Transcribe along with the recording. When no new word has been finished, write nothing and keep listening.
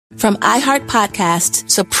From iHeart Podcasts,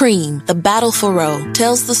 Supreme, The Battle for Roe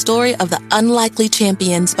tells the story of the unlikely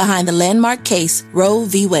champions behind the landmark case Roe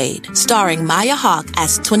v. Wade, starring Maya Hawke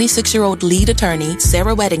as 26-year-old lead attorney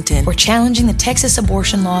Sarah Weddington. We're challenging the Texas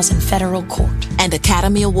abortion laws in federal court. And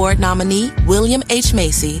Academy Award nominee William H.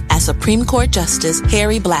 Macy as Supreme Court Justice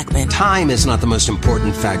Harry Blackmun. Time is not the most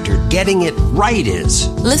important factor. Getting it right is.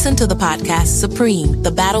 Listen to the podcast Supreme,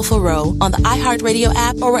 The Battle for Roe on the iHeartRadio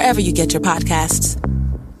app or wherever you get your podcasts.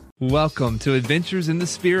 Welcome to Adventures in the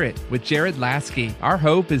Spirit with Jared Lasky. Our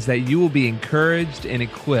hope is that you will be encouraged and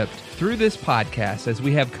equipped through this podcast as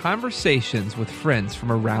we have conversations with friends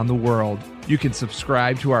from around the world. You can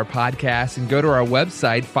subscribe to our podcast and go to our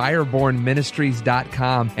website,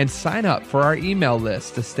 firebornministries.com, and sign up for our email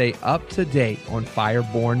list to stay up to date on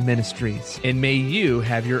Fireborn Ministries. And may you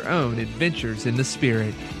have your own adventures in the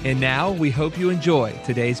Spirit. And now we hope you enjoy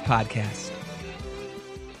today's podcast.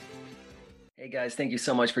 Hey guys, thank you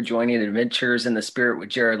so much for joining Adventures in the Spirit with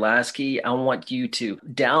Jared Lasky. I want you to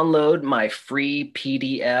download my free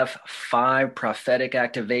PDF, 5 prophetic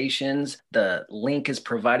activations. The link is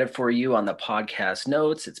provided for you on the podcast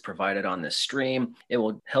notes. It's provided on the stream. It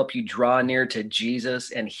will help you draw near to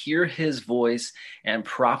Jesus and hear his voice and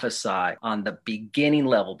prophesy on the beginning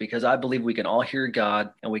level, because I believe we can all hear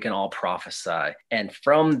God and we can all prophesy. And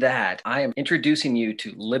from that, I am introducing you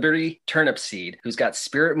to Liberty Turnipseed, who's got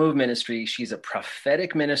Spirit Move Ministry. She's a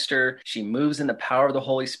prophetic minister. She moves in the power of the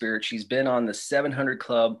Holy Spirit. She's been on the 700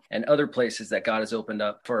 Club and other places that God has opened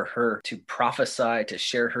up for her to prophesy, to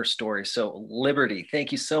share her story. So Liberty,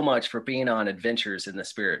 thank you so much for being on Adventures in the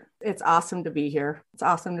Spirit. It's awesome to be here. It's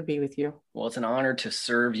awesome to be with you. Well, it's an honor to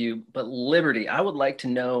serve you. But Liberty, I would like to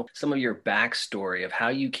know some of your backstory of how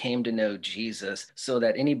you came to know Jesus so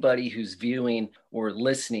that anybody who's viewing or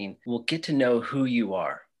listening will get to know who you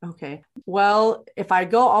are. Okay. Well, if I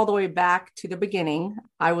go all the way back to the beginning,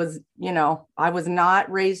 I was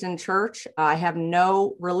not raised in church. I have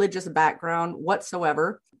no religious background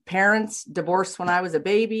whatsoever. Parents divorced when I was a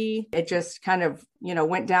baby. It just kind of,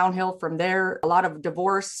 went downhill from there. A lot of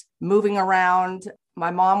divorce, moving around. My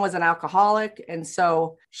mom was an alcoholic, and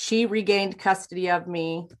so she regained custody of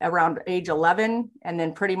me around age 11, and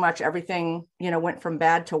then pretty much everything, went from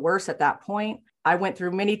bad to worse at that point. I went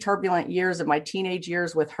through many turbulent years of my teenage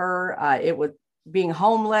years with her. It was being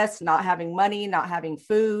homeless, not having money, not having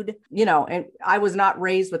food, and I was not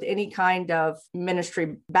raised with any kind of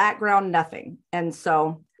ministry background, nothing. And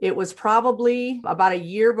so it was probably about a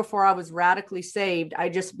year before I was radically saved. I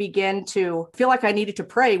just began to feel like I needed to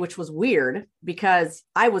pray, which was weird because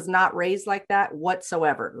I was not raised like that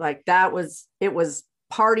whatsoever. Like it was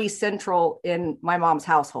party central in my mom's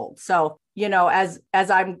household. So,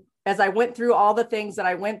 as I went through all the things that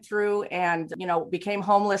I went through and, became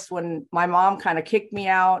homeless when my mom kind of kicked me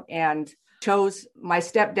out and chose my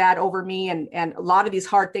stepdad over me and a lot of these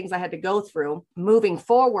hard things I had to go through. Moving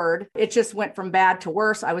forward, it just went from bad to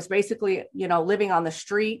worse. I was basically, living on the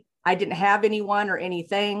street. I didn't have anyone or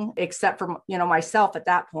anything except for, myself at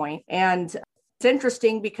that point. And it's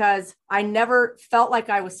interesting because I never felt like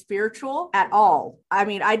I was spiritual at all. I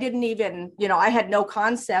mean, I didn't even, I had no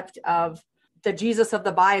concept of the Jesus of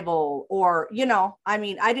the Bible or,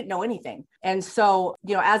 I didn't know anything. And so,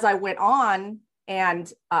 as I went on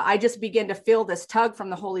and I just began to feel this tug from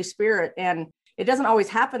the Holy Spirit, and it doesn't always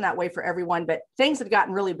happen that way for everyone, but things had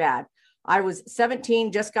gotten really bad. I was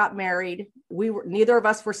 17, just got married. Neither of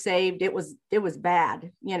us were saved. It was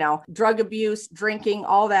bad, drug abuse, drinking,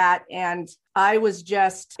 all that. And it was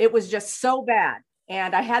just so bad.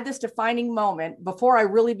 And I had this defining moment before I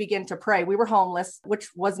really began to pray. We were homeless, which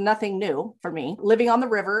was nothing new for me, living on the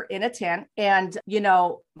river in a tent. And,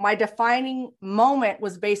 my defining moment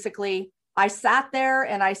was basically, I sat there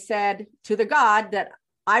and I said to the God that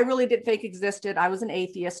I really didn't think existed. I was an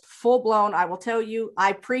atheist, full blown. I will tell you,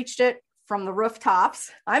 I preached it from the rooftops.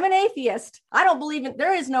 I'm an atheist. I don't believe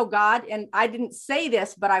there is no God. And I didn't say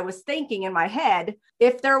this, but I was thinking in my head,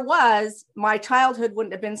 if there was, my childhood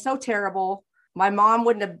wouldn't have been so terrible. My mom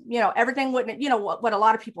wouldn't have, everything wouldn't, what a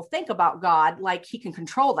lot of people think about God, like he can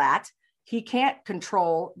control that. He can't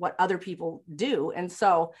control what other people do. And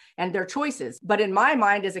their choices. But in my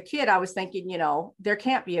mind as a kid, I was thinking, there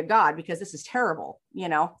can't be a God because this is terrible,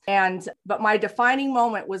 but my defining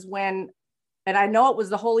moment was when, and I know it was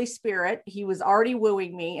the Holy Spirit, he was already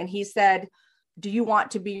wooing me. And he said, do you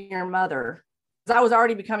want to be your mother? Because I was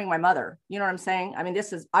already becoming my mother. You know what I'm saying? I mean,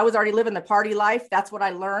 I was already living the party life. That's what I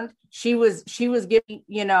learned. She was giving,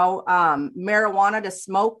 marijuana to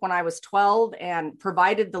smoke when I was 12 and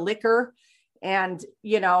provided the liquor. And,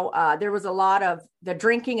 there was a lot of the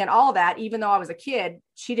drinking and all that, even though I was a kid,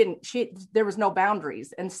 there was no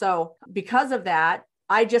boundaries. And so because of that,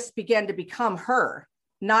 I just began to become her,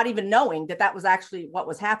 not even knowing that that was actually what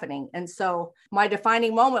was happening. And so my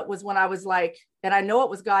defining moment was when I was like, and I know it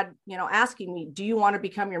was God, asking me, do you want to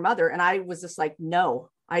become your mother? And I was just like, no,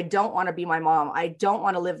 I don't want to be my mom. I don't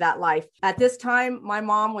want to live that life. At this time, my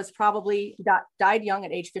mom was probably died young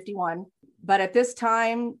at age 51. But at this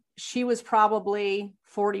time, she was probably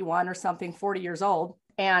 41 or something, 40 years old.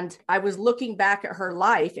 And I was looking back at her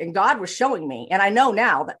life and God was showing me. And I know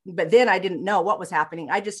now, but then I didn't know what was happening.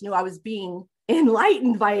 I just knew I was being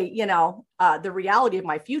enlightened by, the reality of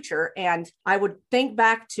my future. And I would think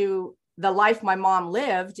back to the life my mom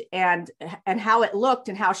lived and how it looked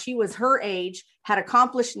and how she was her age, had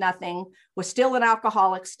accomplished nothing, was still an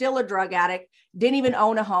alcoholic, still a drug addict, didn't even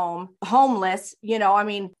own a home, homeless,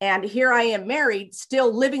 and here I am married,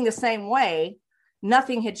 still living the same way.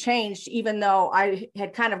 Nothing had changed, even though I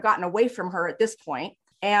had kind of gotten away from her at this point.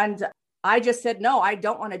 And I just said, no, I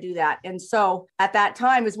don't want to do that. And so at that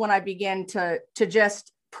time is when I began to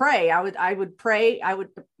just pray. I would pray.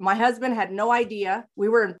 My husband had no idea. We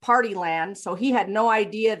were in party land. So he had no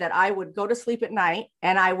idea that I would go to sleep at night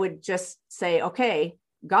and I would just say, okay,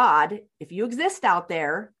 God, if you exist out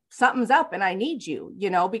there, something's up and I need you,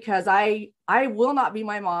 because I will not be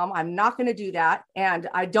my mom. I'm not going to do that. And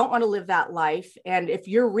I don't want to live that life. And if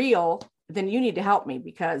you're real, then you need to help me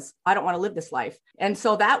because I don't want to live this life. And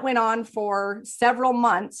so that went on for several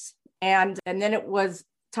months. And then it was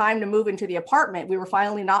time to move into the apartment. We were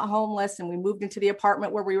finally not homeless and we moved into the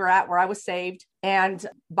apartment where we were at, where I was saved. And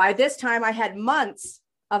by this time I had months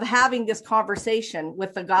of having this conversation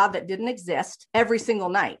with the God that didn't exist every single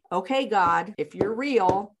night. Okay, God, if you're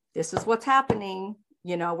real, this is what's happening.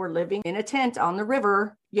 We're living in a tent on the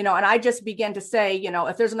river, and I just began to say,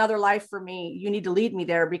 if there's another life for me, you need to lead me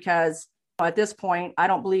there because at this point, I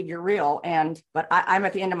don't believe you're real. But I'm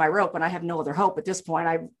at the end of my rope and I have no other hope at this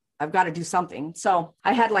point. I've got to do something. So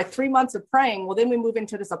I had like 3 months of praying. Well, then we moved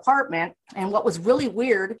into this apartment. And what was really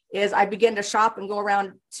weird is I began to shop and go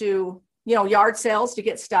around to, yard sales to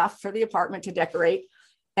get stuff for the apartment to decorate.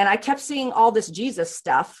 And I kept seeing all this Jesus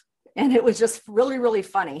stuff. And it was just really, really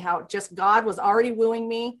funny how just God was already wooing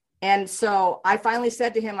me. And so I finally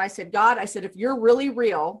said to him, I said, God, if you're really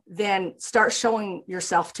real, then start showing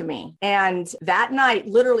yourself to me. And that night,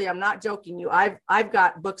 literally, I'm not joking you. I've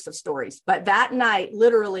got books of stories, but that night,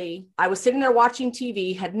 literally, I was sitting there watching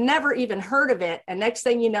TV, had never even heard of it. And next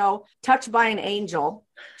thing you know, Touched by an Angel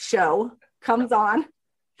show comes on.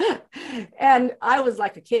 And I was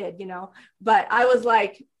like a kid, but I was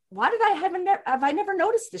like, why did have I never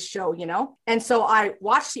noticed this show, And so I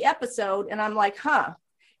watched the episode and I'm like, huh.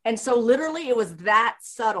 And so literally it was that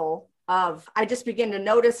subtle I just began to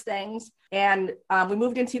notice things. And we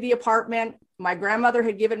moved into the apartment. My grandmother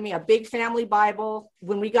had given me a big family Bible.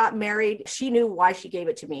 When we got married, she knew why she gave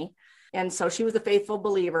it to me. And so she was a faithful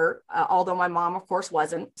believer, although my mom, of course,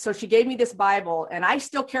 wasn't. So she gave me this Bible and I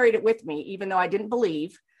still carried it with me, even though I didn't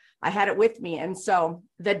believe. I had it with me. And so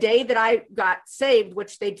the day that I got saved,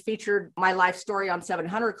 which they'd featured my life story on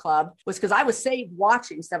 700 Club, was because I was saved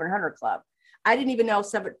watching 700 Club. I didn't even know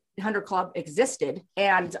 700 Club existed.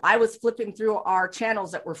 And I was flipping through our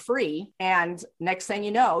channels that were free. And next thing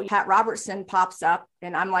you know, Pat Robertson pops up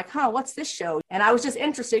and I'm like, what's this show? And I was just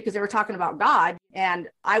interested because they were talking about God. And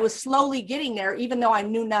I was slowly getting there, even though I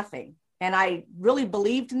knew nothing. And I really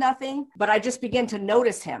believed nothing, but I just began to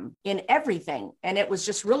notice him in everything. And it was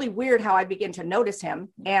just really weird how I began to notice him.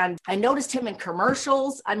 And I noticed him in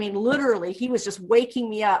commercials. I mean, literally, he was just waking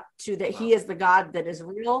me up to that he is the God that is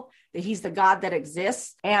real, that he's the God that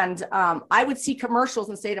exists. And I would see commercials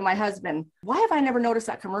and say to my husband, why have I never noticed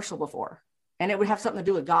that commercial before? And it would have something to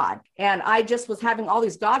do with God. And I just was having all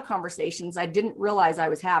these God conversations I didn't realize I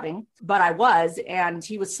was having, but I was. And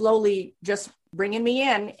he was slowly just bringing me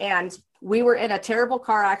in. And we were in a terrible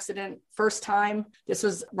car accident. First time. This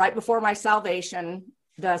was right before my salvation,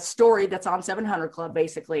 the story that's on 700 Club,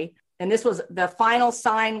 basically. And this was the final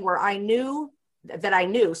sign where I knew that I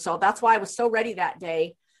knew. So that's why I was so ready that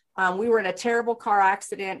day. We were in a terrible car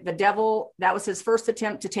accident. The devil, that was his first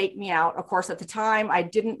attempt to take me out. Of course, at the time, I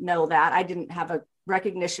didn't know that. I didn't have a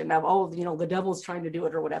recognition of, the devil's trying to do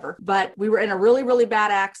it or whatever. But we were in a really, really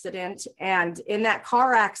bad accident. And in that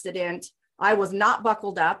car accident, I was not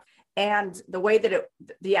buckled up. And the way that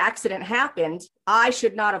the accident happened, I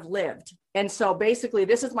should not have lived. And so basically,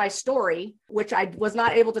 this is my story, which I was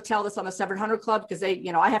not able to tell this on the 700 Club because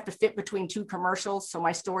I have to fit between two commercials. So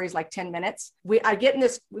my story is like 10 minutes. We get in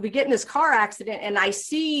this car accident and I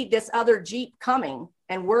see this other Jeep coming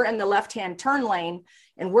and we're in the left-hand turn lane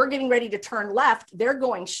and we're getting ready to turn left. They're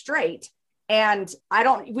going straight. And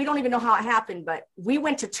we don't even know how it happened, but we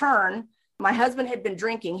went to turn. my husband had been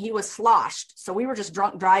drinking. He was sloshed. So we were just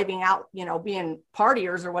drunk driving out, being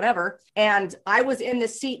partiers or whatever. And I was in the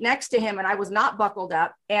seat next to him and I was not buckled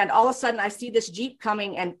up. And all of a sudden I see this Jeep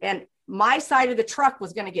coming and my side of the truck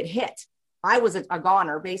was going to get hit. I was a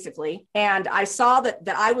goner basically. And I saw that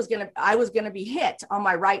I was going to be hit on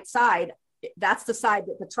my right side. That's the side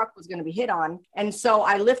that the truck was going to be hit on. And so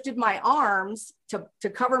I lifted my arms to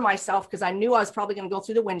cover myself because I knew I was probably going to go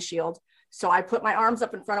through the windshield. So I put my arms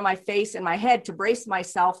up in front of my face and my head to brace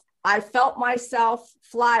myself. I felt myself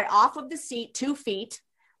fly off of the seat 2 feet.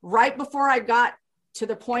 Right before I got to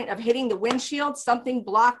the point of hitting the windshield, something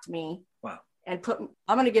blocked me. Wow. And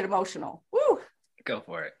I'm going to get emotional. Woo! Go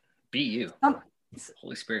for it. Be you.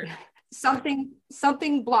 Holy Spirit.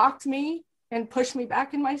 Something blocked me and pushed me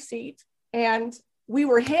back in my seat. And we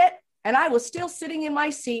were hit and I was still sitting in my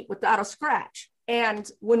seat without a scratch. And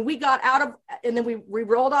when we got and then we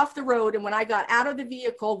rolled off the road. And when I got out of the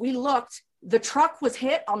vehicle, we looked, the truck was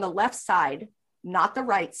hit on the left side, not the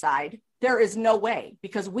right side. There is no way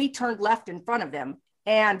because we turned left in front of them.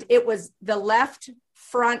 And it was the left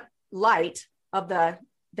front light of the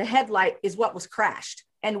headlight is what was crashed.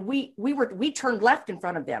 And we turned left in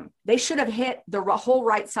front of them. They should have hit the whole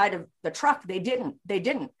right side of the truck. They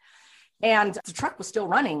didn't. And the truck was still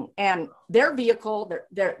running and their vehicle,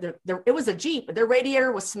 it was a Jeep, their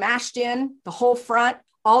radiator was smashed in, the whole front,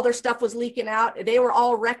 all their stuff was leaking out. They were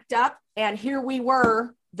all wrecked up. And here we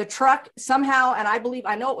were, the truck somehow, and I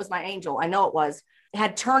know it was my angel. I know it was,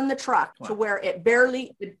 had turned the truck to where it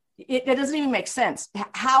barely, it doesn't even make sense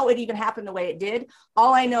how it even happened the way it did.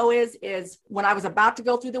 All I know is when I was about to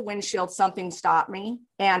go through the windshield, something stopped me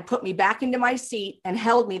and put me back into my seat and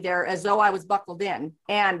held me there as though I was buckled in.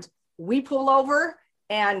 And we pull over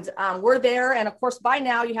and we're there. And of course, by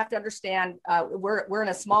now you have to understand, we're in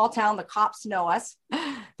a small town. The cops know us.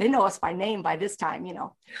 They know us by name by this time,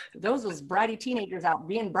 those was bratty teenagers out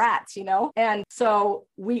being brats, And so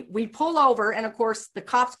we pull over and of course the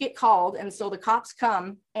cops get called. And so the cops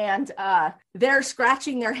come and they're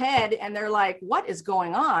scratching their head and they're like, what is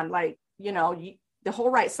going on? Like, the whole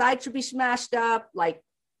right side should be smashed up. Like,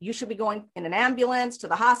 you should be going in an ambulance to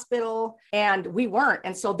the hospital. And we weren't.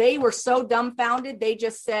 And so they were so dumbfounded. They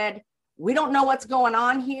just said, we don't know what's going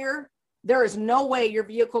on here. There is no way your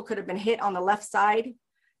vehicle could have been hit on the left side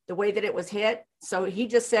the way that it was hit. So he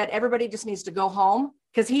just said, everybody just needs to go home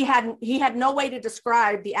because he had no way to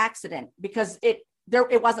describe the accident because it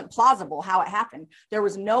wasn't plausible how it happened. There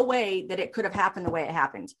was no way that it could have happened the way it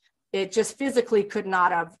happened. It just physically could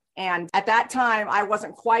not have. And at that time, I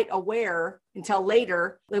wasn't quite aware until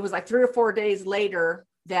later. It was like 3 or 4 days later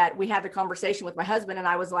that we had the conversation with my husband. And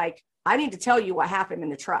I was like, I need to tell you what happened in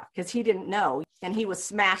the truck because he didn't know. And he was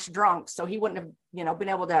smashed drunk. So he wouldn't have, been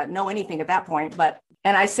able to know anything at that point.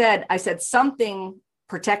 And I said, something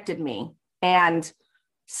protected me and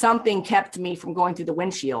something kept me from going through the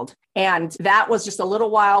windshield. And that was just a little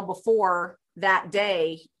while before that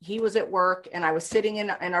day. He was at work and I was sitting in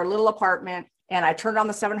our little apartment. And I turned on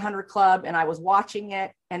the 700 Club and I was watching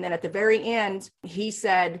it. And then at the very end, he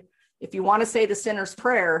said, if you want to say the sinner's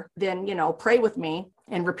prayer, then, pray with me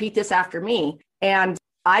and repeat this after me. And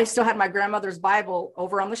I still had my grandmother's Bible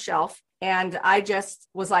over on the shelf. And I just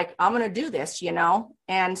was like, I'm going to do this,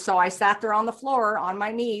 And so I sat there on the floor on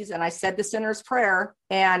my knees and I said the sinner's prayer.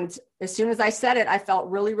 And as soon as I said it, I felt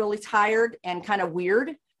really, really tired and kind of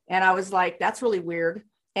weird. And I was like, that's really weird.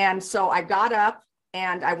 And so I got up.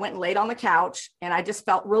 And I went and laid on the couch and I just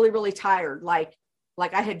felt really, really tired. Like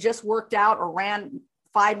I had just worked out or ran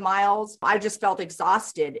 5 miles. I just felt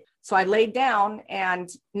exhausted. So I laid down and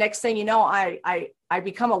next thing you know, I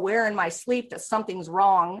become aware in my sleep that something's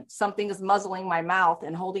wrong. Something is muzzling my mouth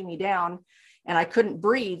and holding me down and I couldn't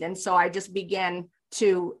breathe. And so I just began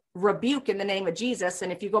to rebuke in the name of Jesus.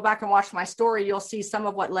 And if you go back and watch my story, you'll see some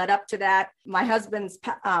of what led up to that. My husband's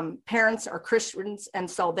parents are Christians. And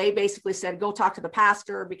so they basically said, go talk to the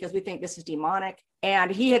pastor because we think this is demonic. And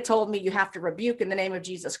he had told me you have to rebuke in the name of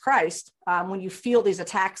Jesus Christ when you feel these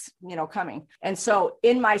attacks, coming. And so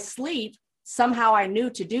in my sleep, somehow I knew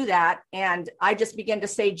to do that. And I just began to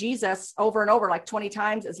say Jesus over and over, like 20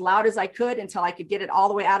 times as loud as I could until I could get it all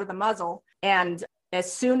the way out of the muzzle. And as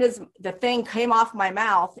soon as the thing came off my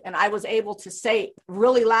mouth and I was able to say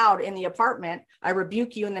really loud in the apartment, I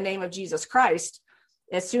rebuke you in the name of Jesus Christ.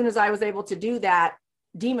 As soon as I was able to do that,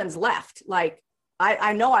 demons left. Like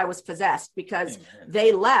I know I was possessed because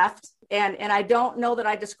they left. And I don't know that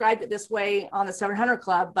I described it this way on the 700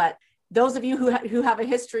 Club, but those of you who have a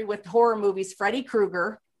history with horror movies, Freddy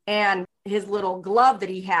Krueger and his little glove that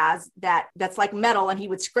he has that's like metal and he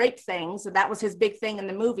would scrape things. And that was his big thing in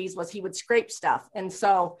the movies was he would scrape stuff. And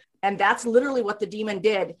so And that's literally what the demon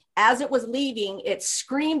did. As it was leaving, it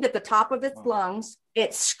screamed at the top of its lungs.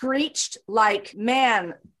 It screeched like,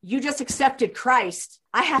 man, you just accepted Christ.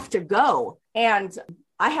 I have to go and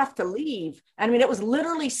I have to leave. I mean, it was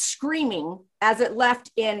literally screaming as it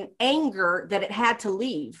left in anger that it had to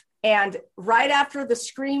leave. And right after the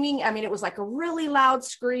screaming, I mean, it was like a really loud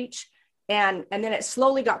screech. And then it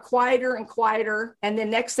slowly got quieter and quieter. And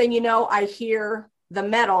then next thing you know, I hear the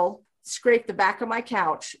metal scrape the back of my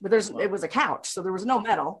couch, but it was a couch, so there was no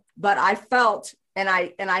metal, but I felt and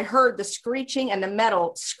I heard the screeching and the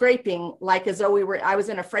metal scraping like as though I was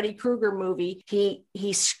in a Freddy Krueger movie.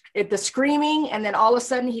 The screaming, and then all of a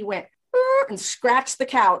sudden he went and scratched the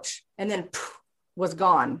couch and then was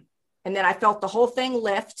gone. And then I felt the whole thing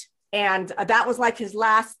lift, and that was like his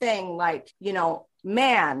last thing, like, you know,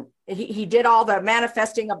 man, he did all the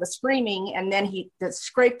manifesting of the screaming, and then he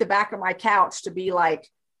scraped the back of my couch to be like,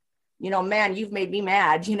 you know, man, you've made me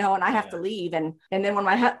mad, you know, and I have to leave. And then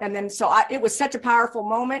it was such a powerful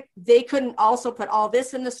moment. They couldn't also put all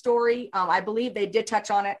this in the story. I believe they did touch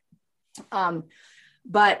on it.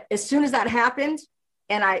 But as soon as that happened,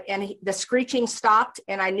 the screeching stopped,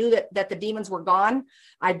 and I knew that the demons were gone,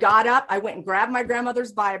 I got up, I went and grabbed my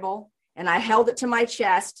grandmother's Bible, and I held it to my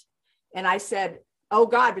chest, and I said, oh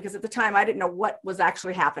God, because at the time I didn't know what was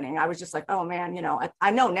actually happening. I was just like, oh man, you know, I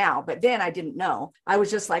know now, but then I didn't know. I was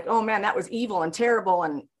just like, oh man, that was evil and terrible.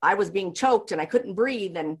 And I was being choked and I couldn't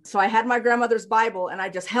breathe. And so I had my grandmother's Bible, and I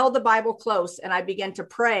just held the Bible close, and I began to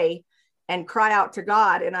pray and cry out to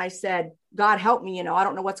God. And I said, God, help me, you know, I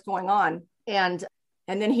don't know what's going on.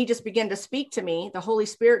 And then he just began to speak to me. The Holy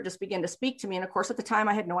Spirit just began to speak to me. And of course, at the time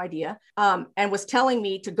I had no idea, and was telling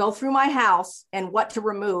me to go through my house and what to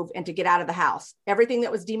remove and to get out of the house, everything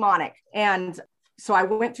that was demonic. And so I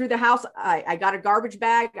went through the house. I got a garbage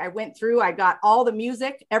bag. I went through, I got all the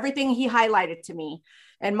music, everything he highlighted to me.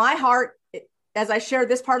 And my heart, as I shared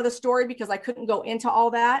this part of the story, because I couldn't go into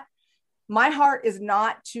all that, my heart is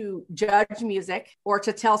not to judge music or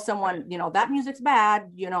to tell someone, you know, that music's bad.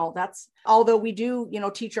 You know, although we do, you know,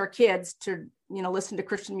 teach our kids to, you know, listen to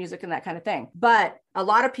Christian music and that kind of thing. But a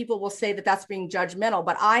lot of people will say that that's being judgmental.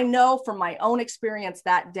 But I know from my own experience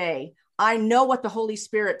that day, I know what the Holy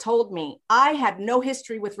Spirit told me. I had no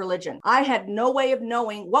history with religion. I had no way of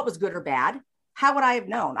knowing what was good or bad. How would I have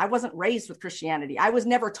known? I wasn't raised with Christianity. I was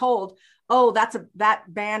never told, oh, that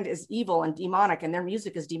band is evil and demonic and their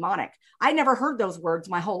music is demonic. I never heard those words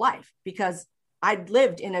my whole life because I'd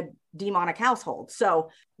lived in a demonic household.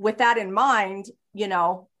 So with that in mind, you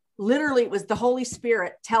know, literally it was the Holy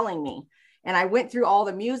Spirit telling me. And I went through all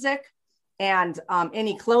the music and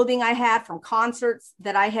any clothing I had from concerts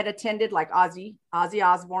that I had attended, like Ozzy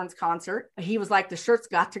Osbourne's concert. He was like, the shirt's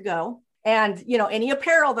got to go. And, you know, any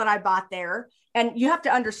apparel that I bought there. And you have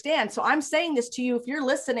to understand. So I'm saying this to you, if you're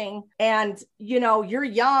listening and, you know, you're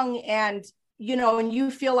young and, you know, and you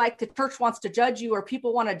feel like the church wants to judge you or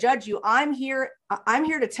people want to judge you. I'm here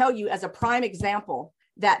to tell you as a prime example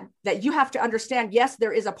that you have to understand. Yes,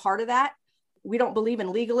 there is a part of that. We don't believe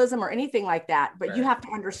in legalism or anything like that, but you have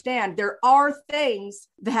to understand there are things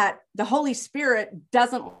that the Holy Spirit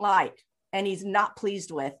doesn't like and he's not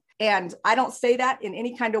pleased with. And I don't say that in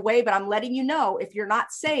any kind of way, but I'm letting you know, if you're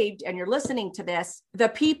not saved and you're listening to this, the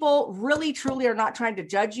people really, truly are not trying to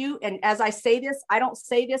judge you. And as I say this, I don't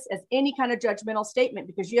say this as any kind of judgmental statement,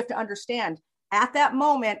 because you have to understand at that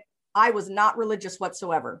moment, I was not religious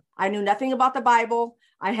whatsoever. I knew nothing about the Bible.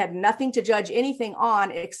 I had nothing to judge anything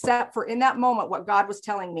on, except for in that moment, what God was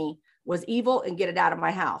telling me was evil and get it out of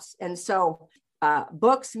my house. And so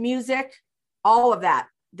books, music, all of that,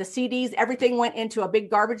 the CDs, everything went into a big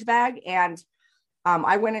garbage bag. And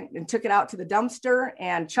I went in and took it out to the dumpster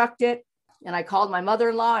and chucked it. And I called my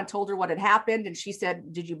mother-in-law and told her what had happened. And she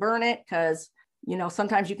said, did you burn it? Because, you know,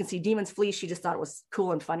 sometimes you can see demons flee. She just thought it was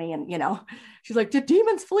cool and funny. And, you know, she's like, did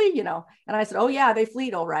demons flee? You know? And I said, oh yeah, they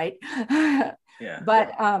fleed. All right. Yeah.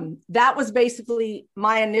 But that was basically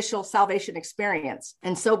my initial salvation experience.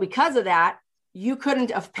 And so because of that, you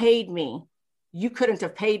couldn't have paid me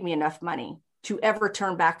enough money to ever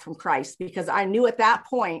turn back from Christ, because I knew at that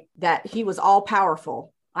point that he was all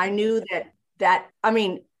powerful. I knew that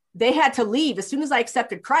they had to leave. As soon as I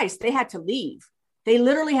accepted Christ, they had to leave. They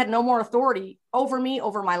literally had no more authority over me,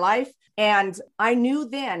 over my life. And I knew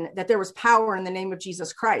then that there was power in the name of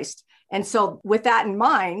Jesus Christ. And so with that in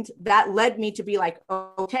mind, that led me to be like,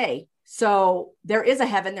 okay, so there is a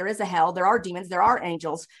heaven, there is a hell, there are demons, there are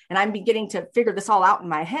angels. And I'm beginning to figure this all out in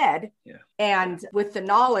my head. Yeah. And with the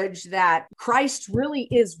knowledge that Christ really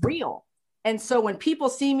is real. And so when people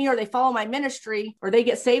see me or they follow my ministry or they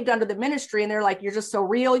get saved under the ministry and they're like, you're just so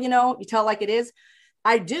real, you know, you tell like it is.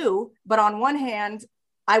 I do. But on one hand,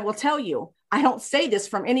 I will tell you, I don't say this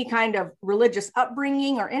from any kind of religious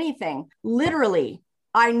upbringing or anything. Literally,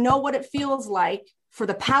 I know what it feels like for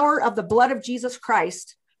the power of the blood of Jesus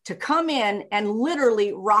Christ to come in and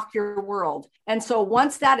literally rock your world. And so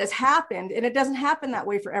once that has happened, and it doesn't happen that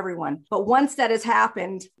way for everyone, but once that has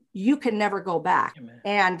happened, you can never go back. Amen.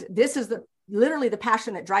 And this is literally the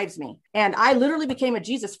passion that drives me. And I literally became a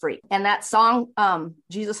Jesus freak. And that song,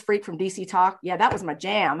 Jesus Freak from DC Talk, yeah, that was my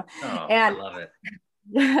jam. Oh, and I love it.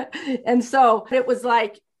 And so it was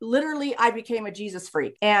like, literally, I became a Jesus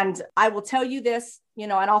freak. And I will tell you this,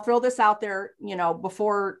 and I'll throw this out there,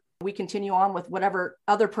 before we continue on with whatever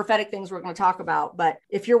other prophetic things we're going to talk about. But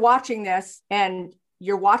if you're watching this and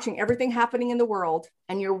you're watching everything happening in the world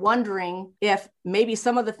and you're wondering if maybe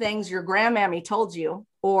some of the things your grandmammy told you,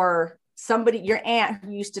 or somebody, your aunt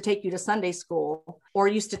who used to take you to Sunday school or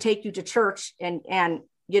used to take you to church and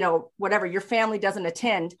whatever your family doesn't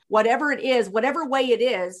attend, whatever it is, whatever way it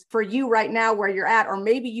is for you right now where you're at, or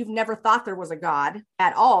maybe you've never thought there was a God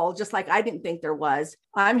at all, just like I didn't think there was.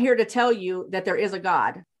 I'm here to tell you that there is a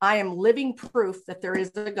God. I am living proof that there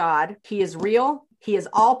is a God. He is real. He is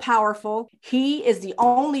all powerful. He is the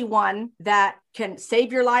only one that can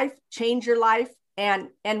save your life, change your life, and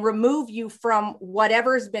remove you from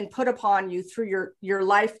whatever's been put upon you through your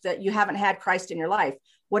life that you haven't had Christ in your life,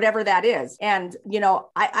 whatever that is. And,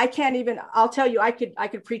 I can't even, I'll tell you, I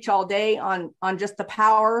could preach all day on just the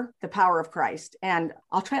power of Christ. And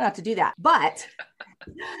I'll try not to do that. But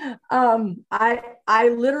I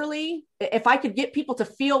literally, if I could get people to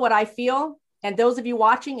feel what I feel, and those of you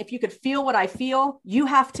watching, if you could feel what I feel, you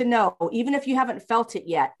have to know, even if you haven't felt it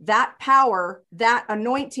yet, that power, that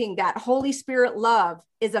anointing, that Holy Spirit love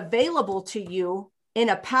is available to you in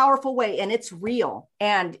a powerful way. And it's real.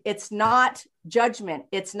 And it's not judgment.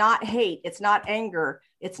 It's not hate. It's not anger.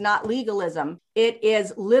 It's not legalism. It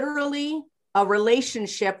is literally a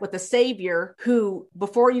relationship with a Savior who,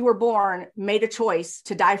 before you were born, made a choice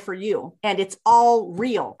to die for you. And it's all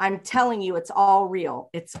real. I'm telling you, it's all real.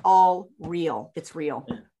 It's all real. It's real.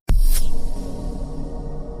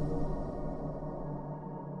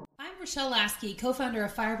 I'm Rochelle Lasky, co-founder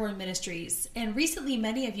of Fireborn Ministries, and recently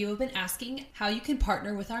many of you have been asking how you can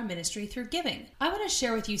partner with our ministry through giving. I want to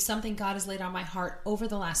share with you something God has laid on my heart over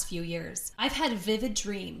the last few years. I've had vivid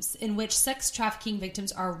dreams in which sex trafficking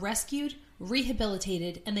victims are rescued,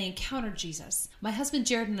 rehabilitated, and they encountered Jesus. My husband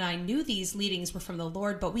Jared and I knew these leadings were from the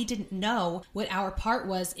Lord, but we didn't know what our part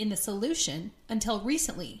was in the solution until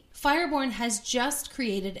recently. Fireborn has just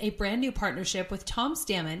created a brand new partnership with Tom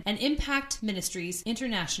Stammen and Impact Ministries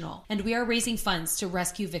International, and we are raising funds to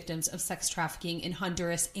rescue victims of sex trafficking in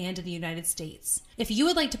Honduras and in the United States. If you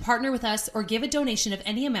would like to partner with us or give a donation of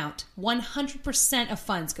any amount, 100% of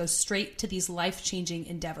funds go straight to these life-changing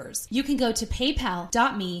endeavors. You can go to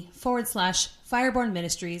paypal.me/Fireborn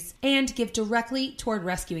Ministries and give directly toward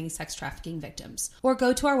rescuing sex trafficking victims. Or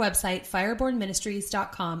go to our website,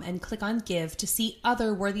 firebornministries.com, and click on Give to see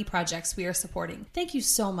other worthy projects we are supporting. Thank you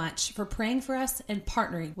so much for praying for us and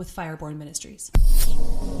partnering with Fireborn Ministries.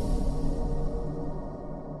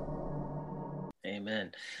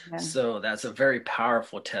 Amen. So that's a very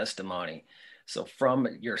powerful testimony. So from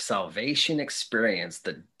your salvation experience,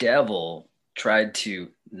 the devil tried to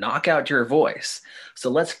knock out your voice. So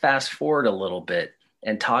let's fast forward a little bit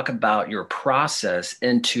and talk about your process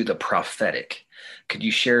into the prophetic. Could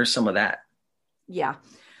you share some of that? Yeah.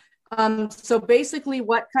 So basically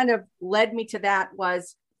what kind of led me to that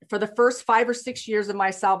was, for the first 5 or 6 years of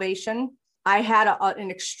my salvation, I had an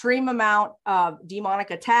extreme amount of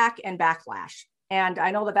demonic attack and backlash. And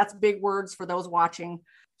I know that that's big words for those watching,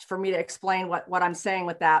 for me to explain what I'm saying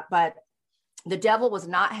with that. But the devil was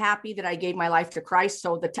not happy that I gave my life to Christ.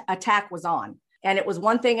 So the attack was on. And it was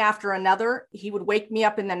one thing after another. He would wake me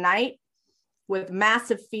up in the night with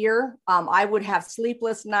massive fear. I would have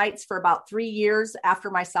sleepless nights for about 3 years after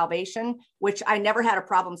my salvation, which I never had a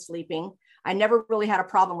problem sleeping. I never really had a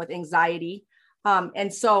problem with anxiety.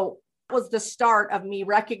 And so it was the start of me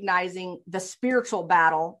recognizing the spiritual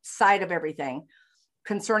battle side of everything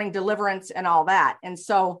concerning deliverance and all that. And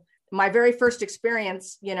so my very first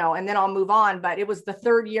experience, and then I'll move on, but it was the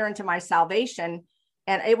 3rd year into my salvation.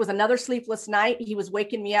 And it was another sleepless night. He was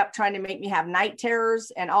waking me up, trying to make me have night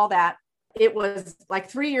terrors and all that. It was like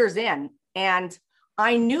 3 years in, and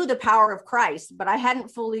I knew the power of Christ, but I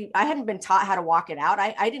hadn't been taught how to walk it out.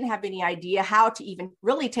 I didn't have any idea how to even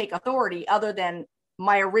really take authority other than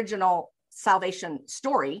my original salvation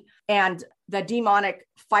story and the demonic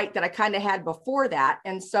fight that I kind of had before that.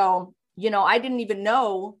 And so, I didn't even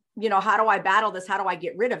know, how do I battle this? How do I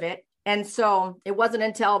get rid of it? And so it wasn't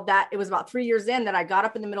until it was about 3 years in that I got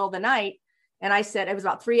up in the middle of the night And I said, it was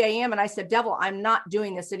about 3 a.m. And I said, devil, I'm not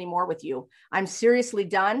doing this anymore with you. I'm seriously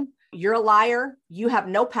done. You're a liar. You have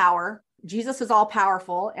no power. Jesus is all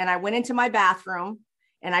powerful. And I went into my bathroom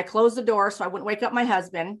and I closed the door so I wouldn't wake up my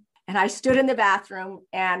husband. And I stood in the bathroom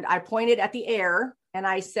and I pointed at the air and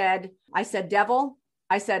I said, devil,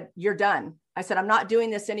 I said, you're done. I said, I'm not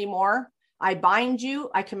doing this anymore. I bind you.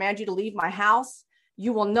 I command you to leave my house.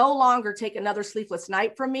 You will no longer take another sleepless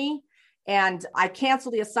night from me. And I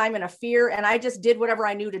canceled the assignment of fear. And I just did whatever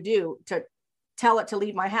I knew to do to tell it to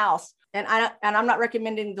leave my house. And I'm not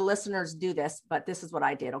recommending the listeners do this, but this is what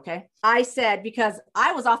I did. Okay. I said, because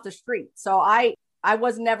I was off the street. So I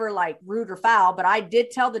was never like rude or foul, but I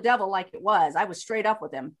did tell the devil like it was. I was straight up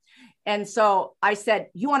with him. And so I said,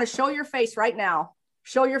 you want to show your face right now?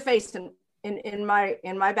 Show your face in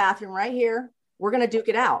my bathroom right here. We're going to duke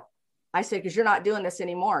it out. I said, because you're not doing this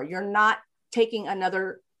anymore. You're not taking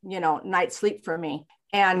another, night's sleep from me.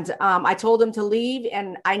 And I told him to leave,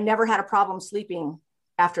 and I never had a problem sleeping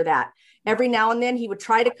after that. Every now and then he would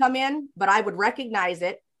try to come in, but I would recognize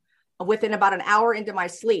it within about an hour into my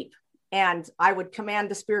sleep. And I would command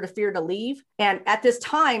the spirit of fear to leave. And at this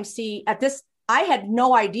time, I had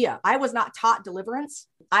no idea. I was not taught deliverance.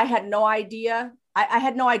 I had no idea. I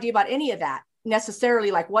had no idea about any of that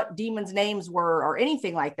necessarily, like what demons' names were or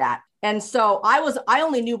anything like that. And so I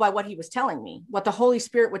only knew by what he was telling me, what the Holy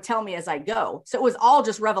Spirit would tell me as I go. So it was all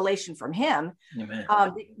just revelation from him,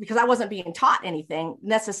 because I wasn't being taught anything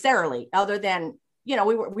necessarily other than,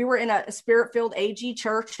 we were in a spirit-filled AG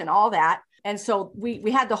church and all that. And so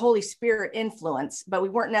we had the Holy Spirit influence, but we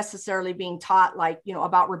weren't necessarily being taught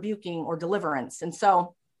about rebuking or deliverance. And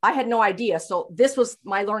so I had no idea. So this was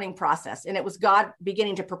my learning process, and it was God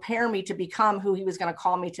beginning to prepare me to become who he was going to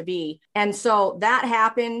call me to be. And so that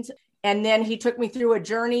happened. And then he took me through a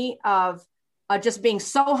journey of just being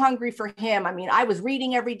so hungry for him. I mean, I was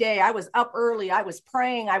reading every day. I was up early. I was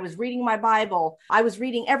praying. I was reading my Bible. I was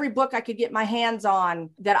reading every book I could get my hands on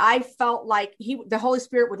that I felt like the Holy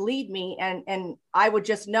Spirit would lead me. And I would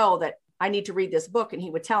just know that I need to read this book, and he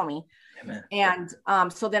would tell me. Amen.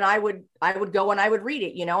 And so then I would go and I would read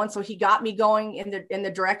it, and so he got me going in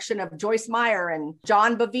the direction of Joyce Meyer and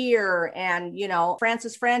John Bevere and,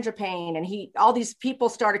 Francis Frangipane. And all these people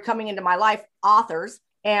started coming into my life, authors,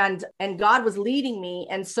 and God was leading me.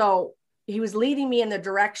 And so he was leading me in the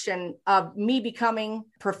direction of me becoming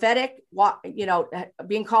prophetic,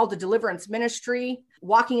 being called to deliverance ministry,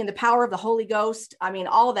 walking in the power of the Holy Ghost. I mean,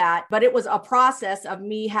 all that. But it was a process of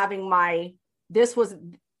me having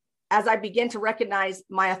as I began to recognize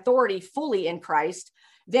my authority fully in Christ,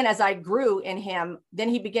 then as I grew in him, then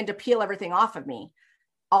he began to peel everything off of me,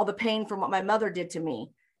 all the pain from what my mother did to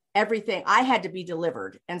me, everything. I had to be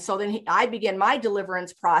delivered. And so then I began my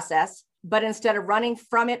deliverance process, but instead of running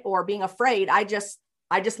from it or being afraid, I just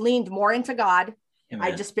leaned more into God. Amen.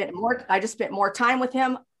 I just spent more time with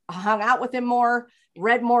him, hung out with him more,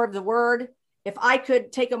 read more of the word. If I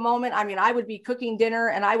could take a moment, I would be cooking dinner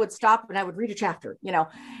and I would stop and I would read a chapter,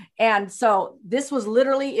 And so this was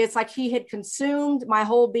literally, it's like he had consumed my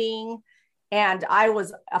whole being, and I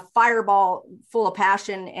was a fireball full of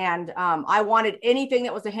passion. And I wanted anything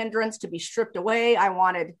that was a hindrance to be stripped away.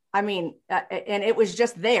 And it was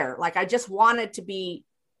just there. Like, I just wanted to be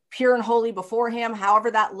pure and holy before him,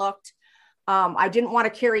 however that looked. I didn't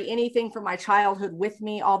want to carry anything from my childhood with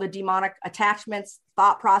me, all the demonic attachments,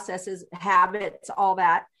 thought processes, habits, all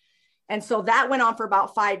that. And so that went on for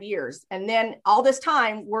about 5 years. And then all this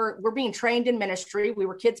time we're being trained in ministry. We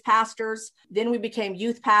were kids pastors. Then we became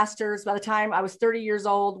youth pastors. By the time I was 30 years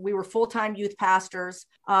old, we were full-time youth pastors.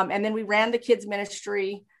 And then we ran the kids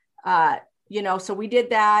ministry, so we did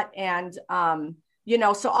that. And,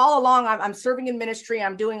 so all along I'm serving in ministry.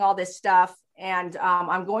 I'm doing all this stuff. And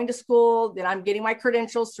I'm going to school, then I'm getting my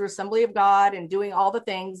credentials through Assembly of God and doing all the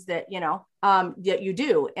things that, that you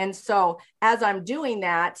do. And so as I'm doing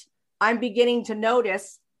that, I'm beginning to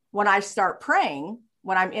notice when I start praying,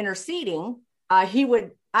 when I'm interceding, he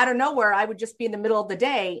would, out of nowhere, I would just be in the middle of the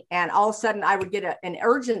day. And all of a sudden I would get an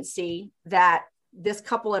urgency that this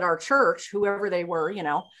couple at our church, whoever they were,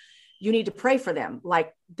 you need to pray for them.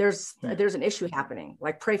 Like there's an issue happening,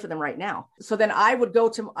 like pray for them right now. So then I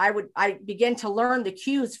began to learn the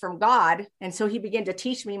cues from God. And so he began to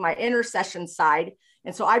teach me my intercession side.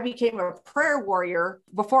 And so I became a prayer warrior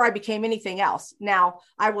before I became anything else. Now,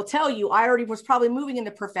 I will tell you, I already was probably moving in the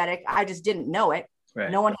prophetic. I just didn't know it. Right.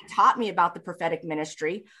 No one had taught me about the prophetic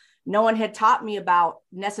ministry. No one had taught me about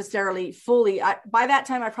necessarily fully. By that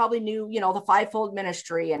time, I probably knew, the fivefold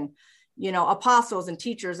ministry and, apostles and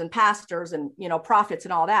teachers and pastors and, prophets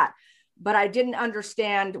and all that. but I didn't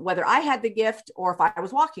understand whether I had the gift or if I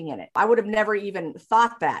was walking in it. I would have never even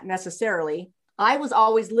thought that necessarily. I was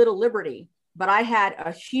always little Liberty, but I had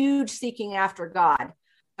a huge seeking after God.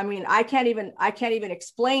 I mean, I can't even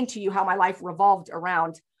explain to you how my life revolved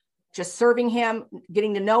around just serving him,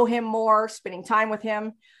 getting to know him more, spending time with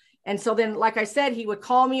him. And so then, like I said, he would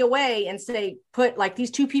call me away and say, put like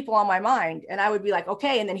these two people on my mind. And I would be like,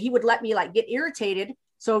 okay. And then he would let me like get irritated.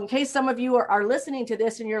 So in case some of you are listening to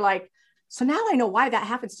this and you're like, so now I know why that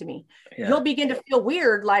happens to me. Yeah. You'll begin to feel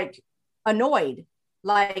weird, like annoyed,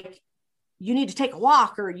 like you need to take a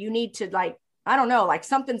walk, or you need to, like, I don't know, like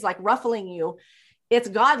something's like ruffling you. It's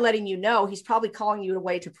God letting you know he's probably calling you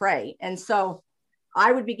away to pray. And so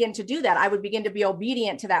I would begin to do that. I would begin to be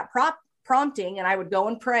obedient to that prompting, and I would go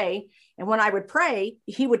and pray. And when I would pray,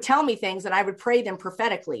 he would tell me things and I would pray them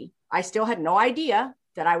prophetically. I still had no idea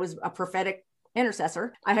that I was a prophetic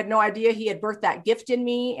intercessor. I had no idea he had birthed that gift in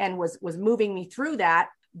me and was moving me through that.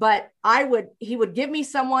 But he would give me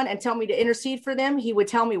someone and tell me to intercede for them. He would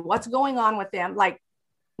tell me what's going on with them, like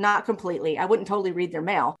not completely. I wouldn't totally read their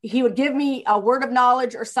mail. He would give me a word of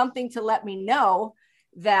knowledge or something to let me know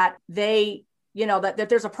that they, that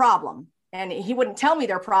there's a problem. And he wouldn't tell me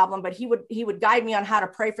their problem, but he would guide me on how to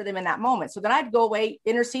pray for them in that moment. So then I'd go away,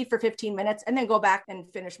 intercede for 15 minutes, and then go back and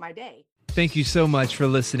finish my day. Thank you so much for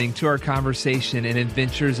listening to our conversation in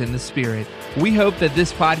Adventures in the Spirit. We hope that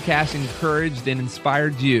this podcast encouraged and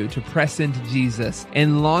inspired you to press into Jesus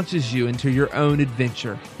and launches you into your own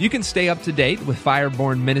adventure. You can stay up to date with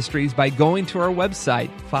Fireborn Ministries by going to our website,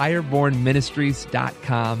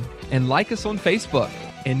 firebornministries.com, and like us on Facebook.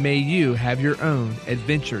 And may you have your own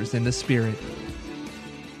adventures in the Spirit.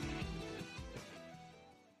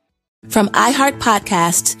 From iHeart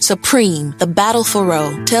Podcasts, Supreme, The Battle for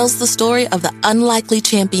Roe, tells the story of the unlikely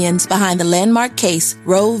champions behind the landmark case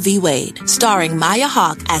Roe v. Wade, starring Maya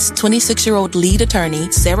Hawke as 26-year-old lead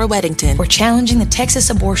attorney Sarah Weddington. We're challenging the Texas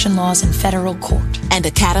abortion laws in federal court. And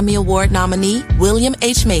Academy Award nominee William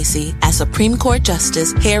H. Macy as Supreme Court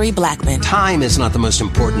Justice Harry Blackmun. Time is not the most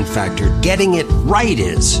important factor. Getting it right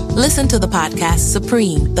is. Listen to the podcast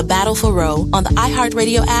Supreme, The Battle for Roe on the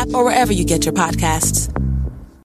iHeartRadio app or wherever you get your podcasts.